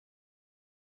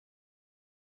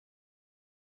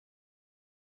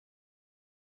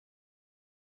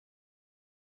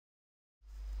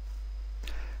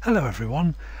Hello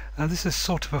everyone, this is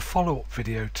sort of a follow-up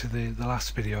video to the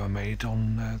last video I made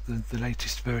on the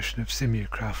latest version of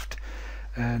Sim-U-Kraft.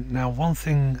 Now one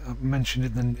thing I mentioned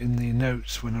in the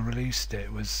notes when I released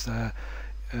it was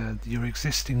your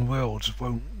existing worlds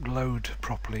won't load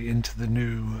properly into the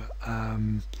new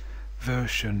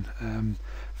version.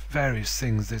 Various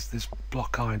things, there's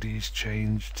block IDs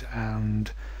changed,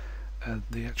 and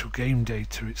the actual game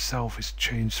data itself is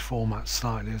changed format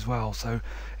slightly as well, so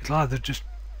it'll either just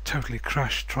totally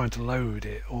crash trying to load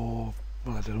it, or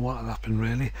well, I don't know what will happen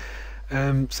really.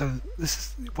 So this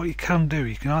is what you can do.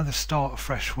 You can either start a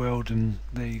fresh world and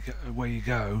there you go, away you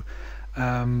go,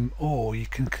 or you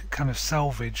can kind of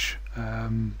salvage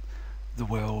the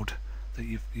world that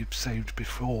you've saved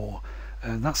before.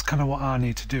 And that's kind of what I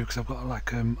need to do, because I've got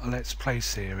like a Let's Play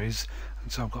series,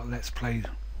 and so I've got a Let's Play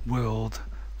world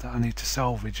that I need to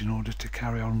salvage in order to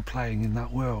carry on playing in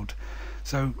that world.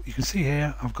 So you can see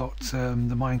here I've got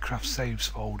the Minecraft saves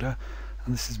folder,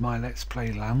 and this is my Let's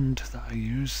Play land that I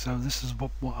use. So this is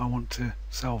what I want to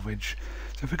salvage.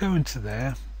 So if we go into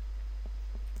there,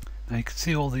 now you can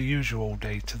see all the usual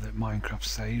data that Minecraft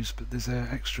saves, but there's an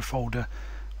extra folder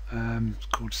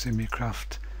called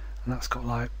Sim-U-Kraft, and that's got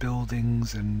like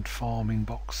buildings and farming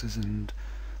boxes and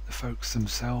the folks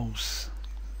themselves.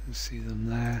 You can see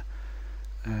them there,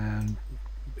 and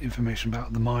information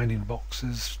about the mining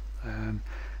boxes,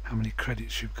 how many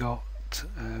credits you've got,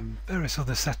 various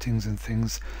other settings and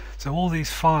things. So all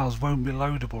these files won't be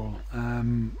loadable.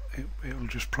 It'll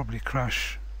just probably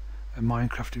crash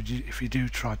Minecraft if you do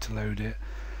try to load it.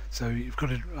 So you've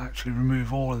got to actually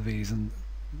remove all of these, and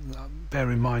bear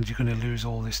in mind you're going to lose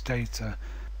all this data.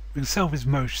 We can salvage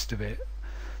most of it.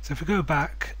 So if we go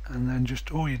back, and then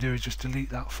just all you do is just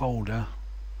delete that folder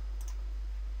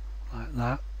like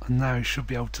that, and now you should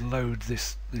be able to load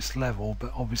this level.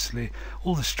 But obviously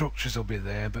all the structures will be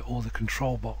there, but all the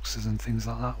control boxes and things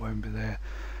like that won't be there.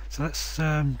 So let's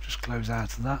just close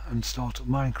out of that and start up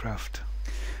Minecraft.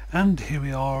 And here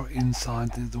we are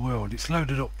inside the world. It's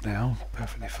loaded up now,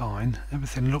 perfectly fine.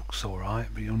 Everything looks alright,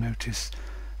 but you'll notice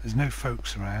there's no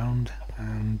folks around,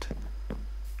 and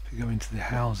if you go into the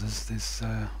houses, there's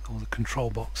all the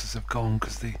control boxes have gone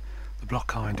because the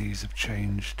block IDs have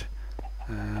changed.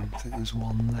 I think there's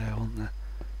one there, wasn't there?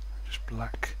 Just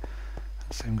black.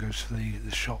 Same goes for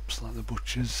the shops, like the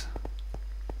butchers.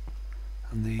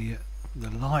 And the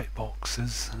light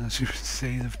boxes, as you can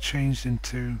see, they've changed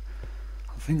into,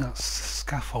 I think that's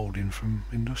scaffolding from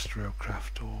Industrial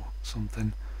Craft or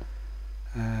something.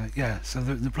 Yeah, so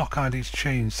the block IDs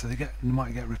changed, so they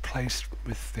might get replaced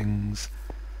with things.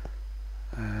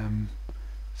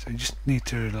 So you just need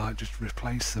to like just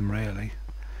replace them really.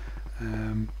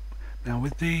 Now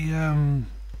with the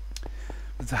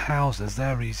houses,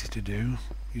 they're easy to do.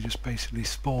 You just basically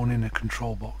spawn in a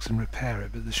control box and repair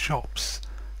it. But the shops,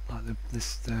 like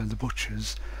the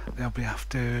butchers,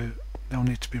 they'll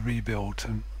need to be rebuilt,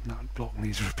 and that block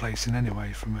needs replacing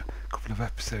anyway from a couple of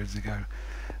episodes ago.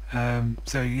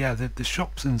 So yeah, the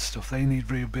shops and stuff, they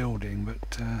need rebuilding.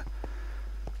 But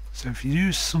so if you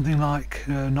use something like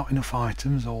not enough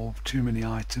items or too many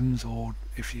items, or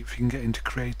if you can get into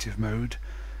creative mode,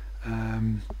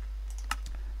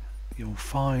 you'll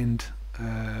find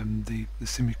the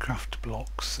Sim-U-Kraft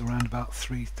blocks around about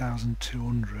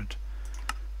 3,200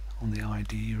 on the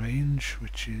ID range,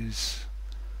 which is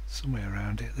somewhere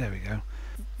around it. There we go.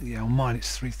 Yeah, on mine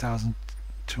it's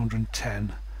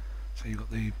 3,210. So you've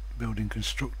got the building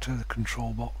constructor, the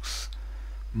control box,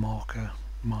 marker,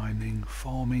 mining,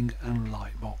 farming, and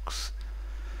light box.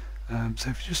 So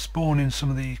if you just spawn in some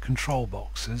of the control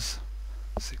boxes,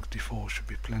 64 should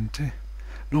be plenty.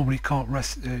 Normally you can't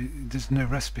there's no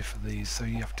recipe for these, so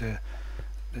you have to,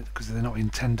 because they're not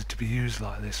intended to be used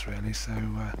like this really, so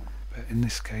but in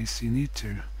this case you need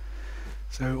to.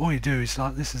 So all you do is,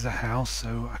 like, this is a house,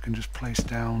 so I can just place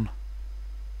down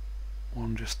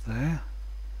one just there.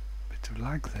 Bit of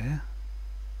lag there.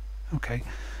 Okay.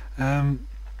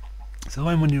 So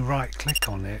when you right click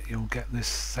on it, you'll get this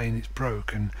saying it's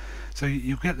broken. So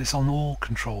you'll get this on all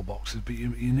control boxes, but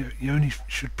you only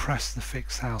should press the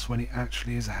fixed house when it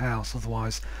actually is a house.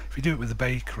 Otherwise, if you do it with a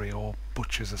bakery or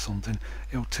butchers or something,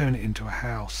 it'll turn it into a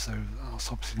house, so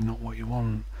that's obviously not what you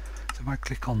want. So if I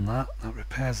click on that, that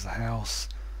repairs the house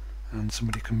and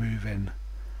somebody can move in.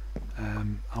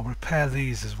 I'll repair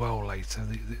these as well later.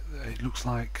 It looks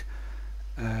like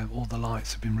all the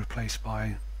lights have been replaced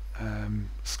by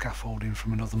scaffolding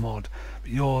from another mod, but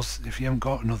yours, if you haven't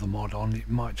got another mod on, it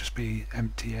might just be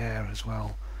empty air as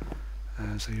well,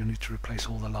 so you'll need to replace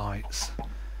all the lights. I'll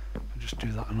just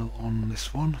do that on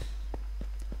this one.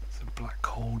 There's a black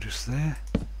hole just there,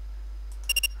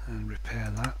 and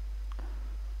repair that.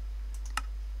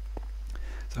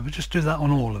 So we'll just do that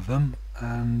on all of them,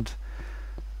 and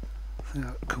I think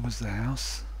that covers the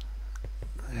house.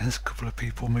 There's a couple of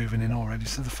people moving in already,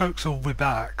 so the folks will be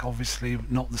back, obviously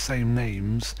not the same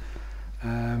names.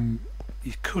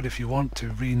 You could, if you want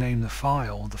to, rename the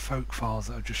file, the folk files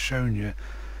that I've just shown you.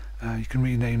 You can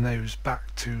rename those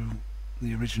back to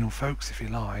the original folks if you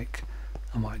like.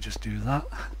 I might just do that.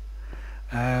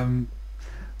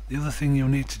 The other thing you'll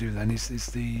need to do then is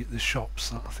the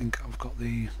shops. I think I've got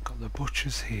the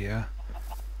butchers here.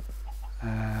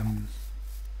 Did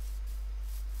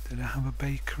I have a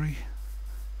bakery?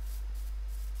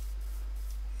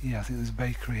 Yeah, I think there's a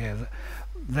bakery here.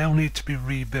 They'll need to be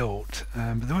rebuilt,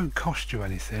 but they won't cost you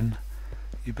anything.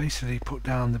 You basically put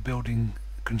down the building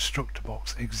constructor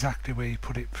box exactly where you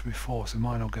put it before, so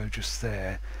mine will go just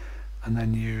there, and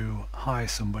then you hire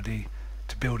somebody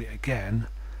to build it again.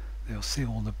 They'll see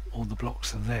all the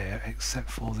blocks are there except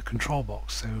for the control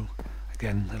box. So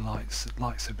again, the lights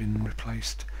have been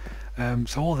replaced.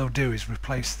 So all they'll do is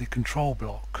replace the control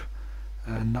block,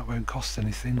 and that won't cost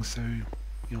anything. So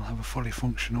you'll have a fully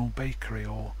functional bakery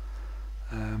or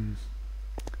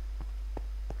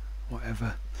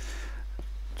whatever.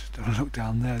 Just have a look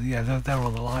down there. Yeah, they're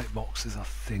all the light boxes, I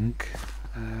think.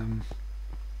 Been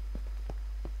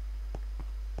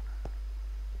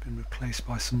replaced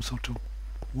by some sort of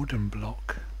wooden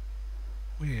block.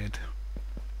 Weird.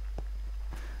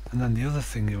 And then the other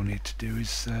thing you'll need to do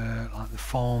is like the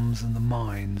farms and the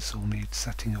mines will need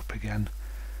setting up again.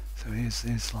 So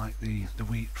here's like the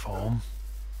wheat farm.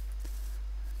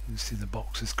 You can see the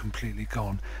box is completely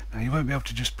gone. Now you won't be able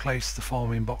to just place the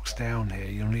farming box down here.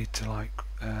 You'll need to like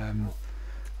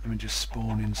let me just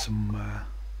spawn in some of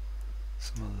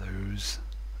those,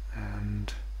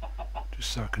 and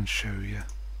just so I can show you.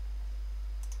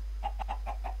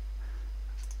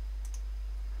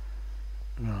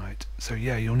 Right, so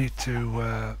yeah, you'll need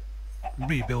to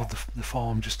rebuild the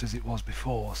farm just as it was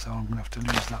before, so I'm going to have to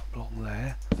lose that block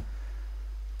there,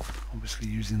 obviously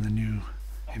using the new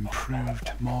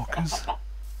improved markers.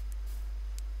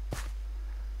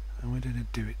 And where did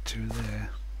it do it to there?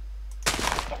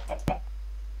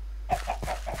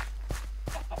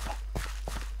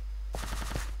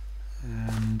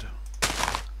 And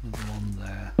another one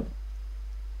there.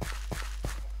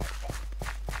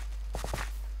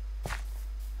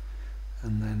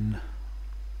 And then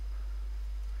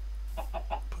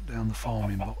put down the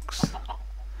farming box,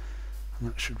 and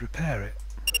that should repair it.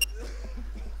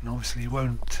 And obviously you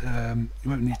won't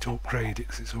need to upgrade it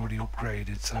because it's already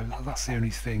upgraded, so that's the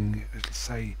only thing. It'll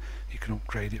say you can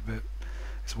upgrade it, but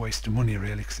it's a waste of money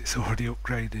really because it's already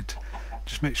upgraded.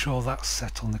 Just make sure that's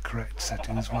set on the correct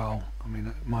setting as well. I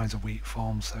mean, mine's a wheat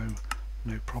farm, so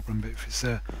no problem, but if it's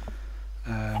a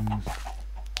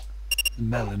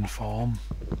melon farm,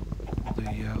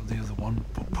 the other one,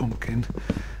 pumpkin,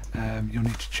 you'll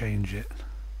need to change it.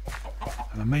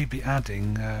 And I may be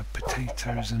adding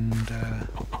potatoes and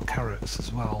carrots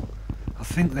as well. I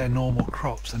think they're normal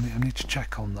crops. I need to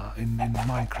check on that. In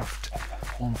Minecraft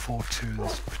 1.4.2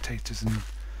 there's potatoes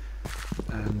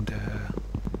and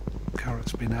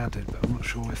carrots been added, but I'm not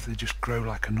sure if they just grow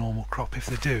like a normal crop. If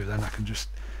they do, then I can just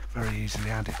very easily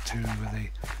add it to the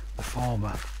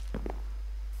farmer.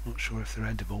 Not sure if they're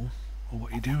edible or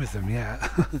what you do with them yet.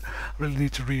 I really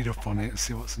need to read up on it and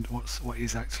see what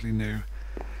is actually new.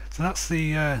 So that's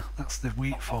the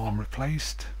wheat farm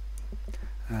replaced.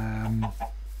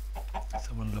 Let's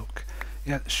have a look.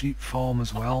 Yeah, the sheep farm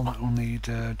as well. That will need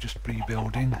just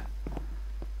rebuilding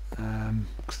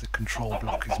because the control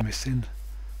block is missing.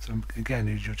 So again,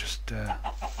 you'll just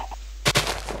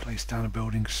place down a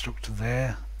building constructor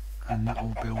there, and that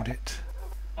will build it.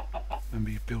 Remember,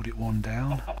 you build it one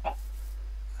down.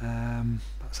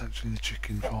 That's actually the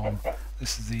chicken farm.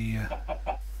 This is the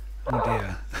oh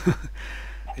dear.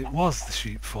 It was the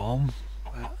sheep farm,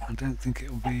 but I don't think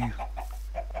it will be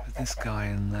with this guy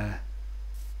in there.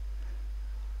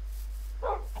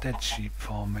 Dead sheep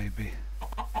farm maybe.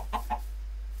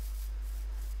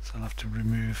 So I'll have to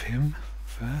remove him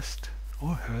first,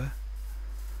 or her.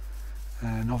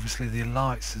 And obviously the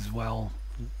lights as well,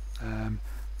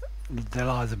 they'll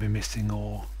either be missing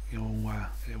or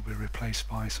it'll be replaced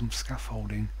by some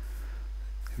scaffolding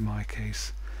in my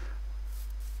case.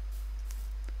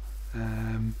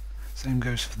 Same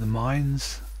goes for the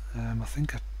mines. I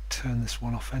think I turned this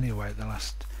one off anyway at the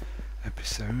last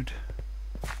episode.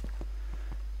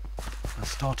 I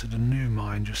started a new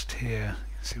mine just here.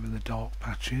 You can see where the dark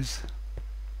patch is.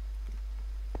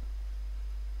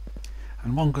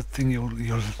 And one good thing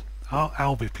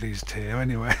I'll be pleased here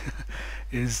anyway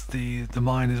is the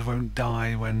miners won't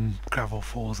die when gravel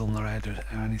falls on their head or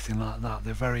anything like that.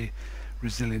 They're very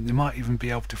resilient. They might even be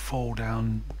able to fall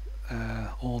down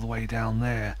all the way down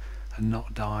there and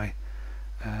not die.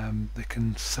 They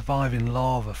can survive in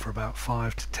lava for about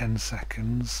 5 to 10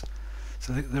 seconds,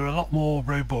 so they're a lot more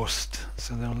robust,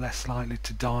 so they're less likely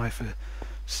to die for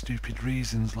stupid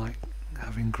reasons like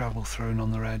having gravel thrown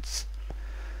on their heads.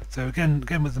 So again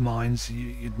with the mines,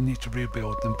 you need to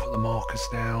rebuild them, put the markers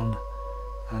down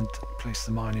and place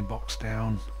the mining box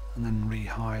down, and then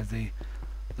rehire the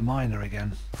miner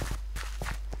again.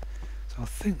 So I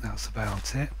think that's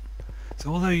about it.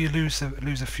 So although you lose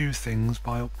a few things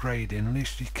by upgrading, at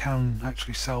least you can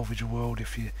actually salvage a world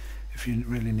if you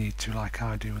really need to, like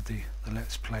I do with the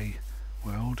Let's Play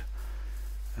world.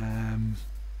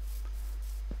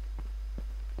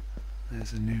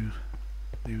 There's a new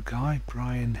guy,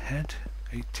 Brian Head,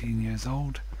 18 years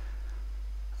old.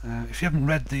 If you haven't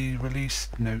read the release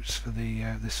notes for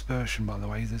this version, by the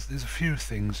way, there's a few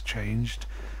things changed.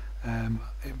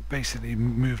 It basically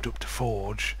moved up to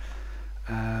Forge.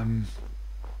 That's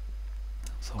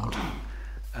odd.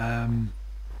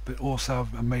 But also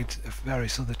I've made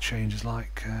various other changes,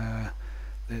 like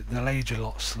they'll age a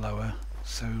lot slower,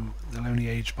 so they'll only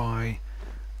age by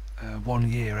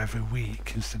 1 year every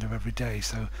week instead of every day,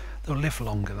 so they'll live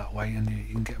longer that way, and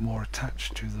you can get more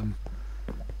attached to them.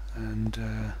 And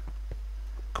a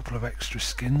couple of extra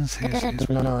skins. Here's Good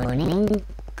morning.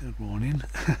 Good morning.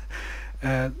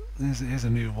 Here's a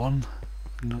new one,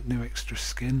 new extra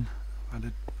skin.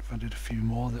 I've added a few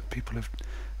more that people have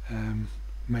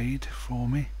made for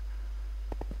me.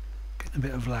 Getting a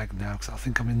bit of lag now because I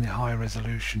think I'm in the high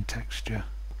resolution texture.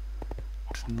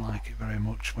 Doesn't like it very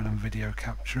much when I'm video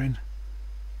capturing.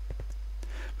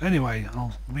 But anyway,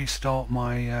 I'll restart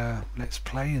my Let's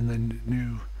Play in the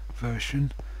new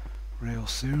version real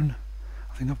soon.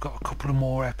 I think I've got a couple of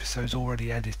more episodes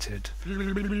already edited,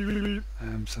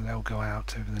 so they'll go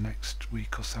out over the next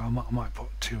week or so. I might put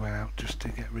 2 out just to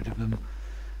get rid of them,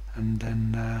 and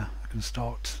then I can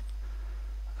start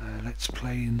Let's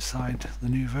Play inside the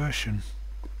new version.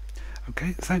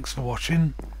 Okay, thanks for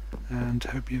watching, and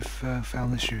hope you've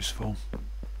found this useful.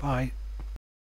 Bye.